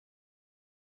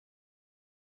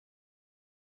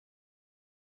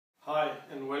Hi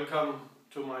and welcome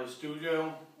to my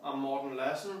studio. I'm Morten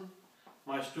Lassen.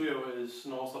 My studio is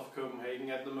north of Copenhagen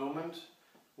at the moment,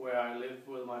 where I live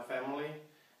with my family.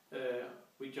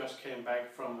 We just came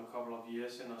back from a couple of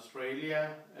years in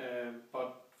Australia,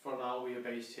 but for now we are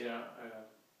based here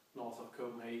north of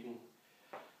Copenhagen.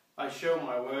 I show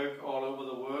my work all over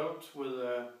the world with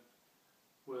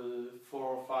 4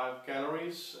 or 5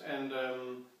 galleries, and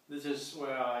this is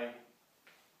where I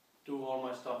do all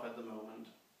my stuff at the moment.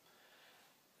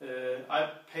 I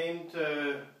paint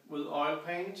with oil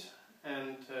paint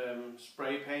and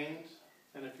spray paint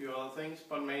and a few other things,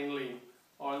 but mainly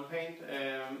oil paint.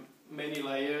 Many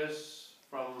layers,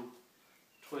 from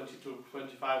 20 to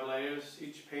 25 layers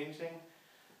each painting,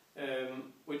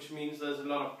 which means there's a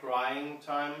lot of drying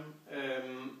time,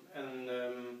 and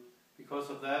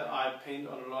because of that I paint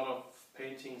on a lot of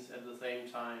paintings at the same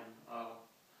time,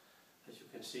 as you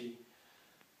can see.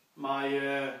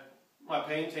 My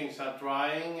paintings are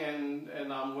drying,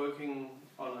 and I'm working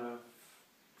on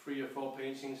 3 or 4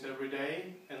 paintings every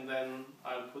day, and then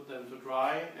I'll put them to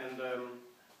dry and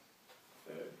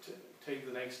take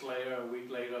the next layer a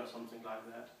week later or something like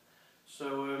that.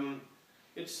 So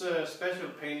it's a special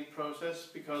paint process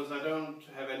because I don't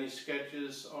have any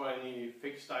sketches or any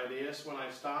fixed ideas when I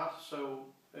start, so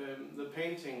the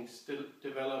painting still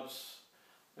develops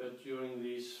during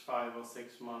these 5 or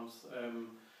 6 months.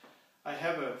 I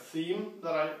have a theme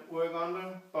that I work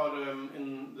under, but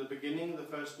in the beginning, the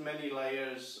first many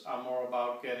layers are more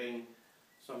about getting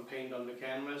some paint on the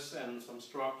canvas and some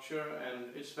structure,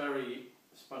 and it's very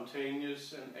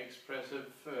spontaneous and expressive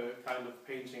kind of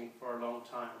painting for a long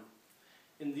time.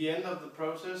 In the end of the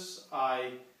process,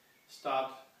 I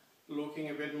start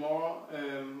looking a bit more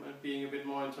and being a bit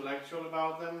more intellectual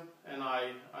about them, and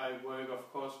I work,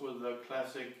 of course, with the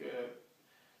classic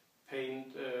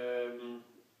paint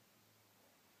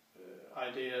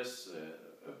ideas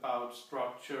about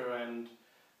structure and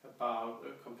about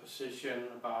composition,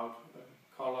 about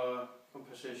color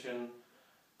composition,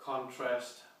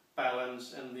 contrast,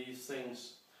 balance, and these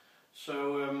things.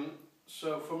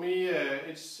 So for me,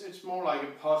 it's more like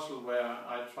a puzzle where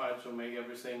I try to make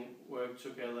everything work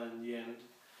together in the end.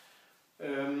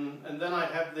 And then I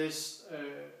have this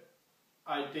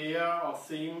idea or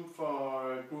theme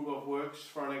for a group of works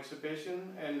for an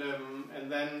exhibition, and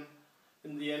then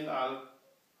in the end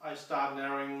I start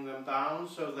narrowing them down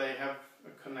so they have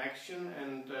a connection,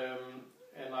 and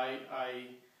I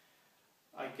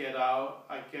get out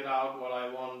what I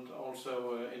want,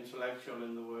 also intellectual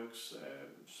in the works.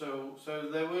 So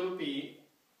there will be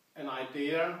an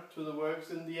idea to the works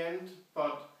in the end,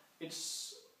 but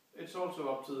it's also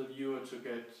up to the viewer to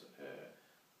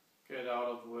get out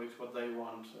of the works what they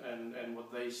want and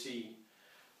what they see.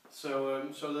 So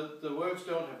the works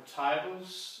don't have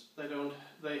titles.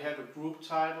 They have a group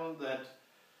title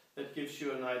that gives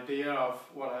you an idea of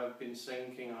what I've been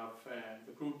thinking of.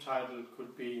 The group title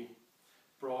could be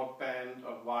broadband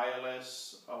or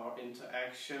wireless or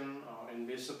interaction or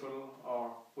invisible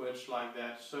or words like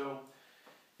that. So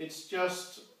it's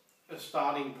just a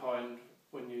starting point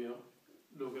when you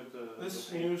look at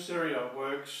this new series of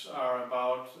works are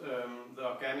about the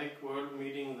organic world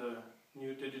meeting the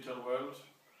new digital world.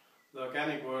 The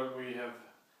organic world we have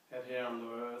had here on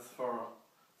the earth for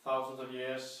thousands of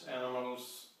years,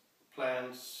 animals,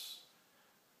 plants,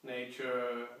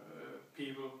 nature,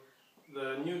 people.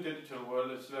 The new digital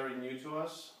world is very new to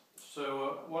us.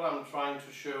 So what I'm trying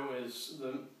to show is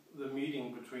the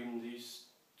meeting between these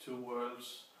two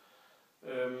worlds.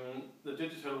 The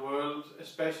digital world,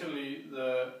 especially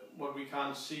what we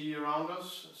can't see around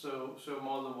us, so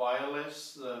more the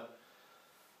wireless, the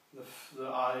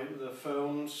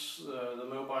phones, the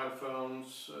mobile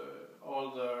phones,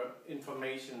 all the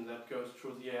information that goes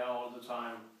through the air all the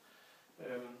time.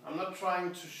 I'm not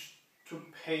trying to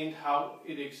paint how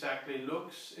it exactly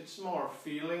looks. It's more a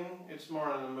feeling. It's more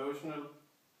an emotional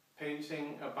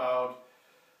painting about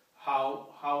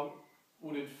how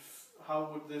would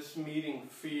this meeting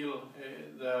feel,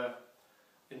 the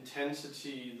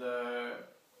intensity, the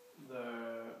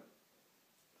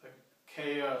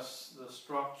chaos, the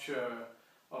structure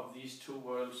of these two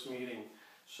worlds meeting.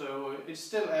 So it's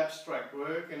still abstract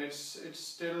work, and it's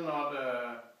still not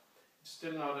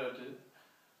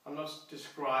I'm not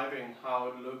describing how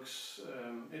it looks.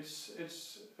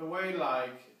 It's a way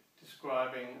like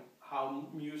describing how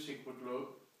music would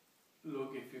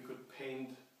look if you could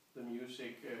paint the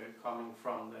music coming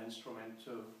from the instrument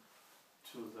to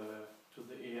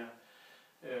the ear.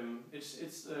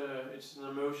 It's an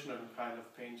emotional kind of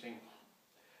painting.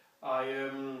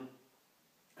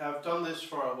 I've done this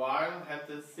for a while, had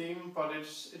the theme, but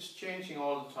it's changing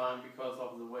all the time because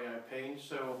of the way I paint.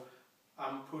 So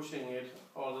I'm pushing it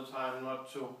all the time,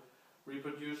 not to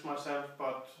reproduce myself,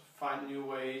 but find new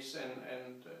ways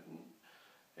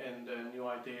and new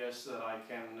ideas that I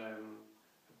can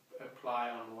apply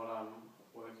on what I'm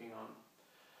working on.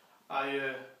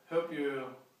 I hope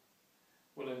you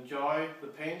will enjoy the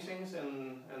paintings,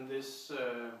 and this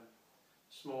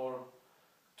small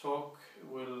talk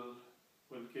will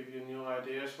give you new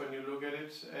ideas when you look at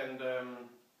it.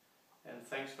 And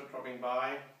thanks for dropping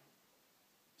by.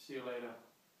 See you later.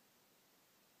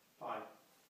 Bye.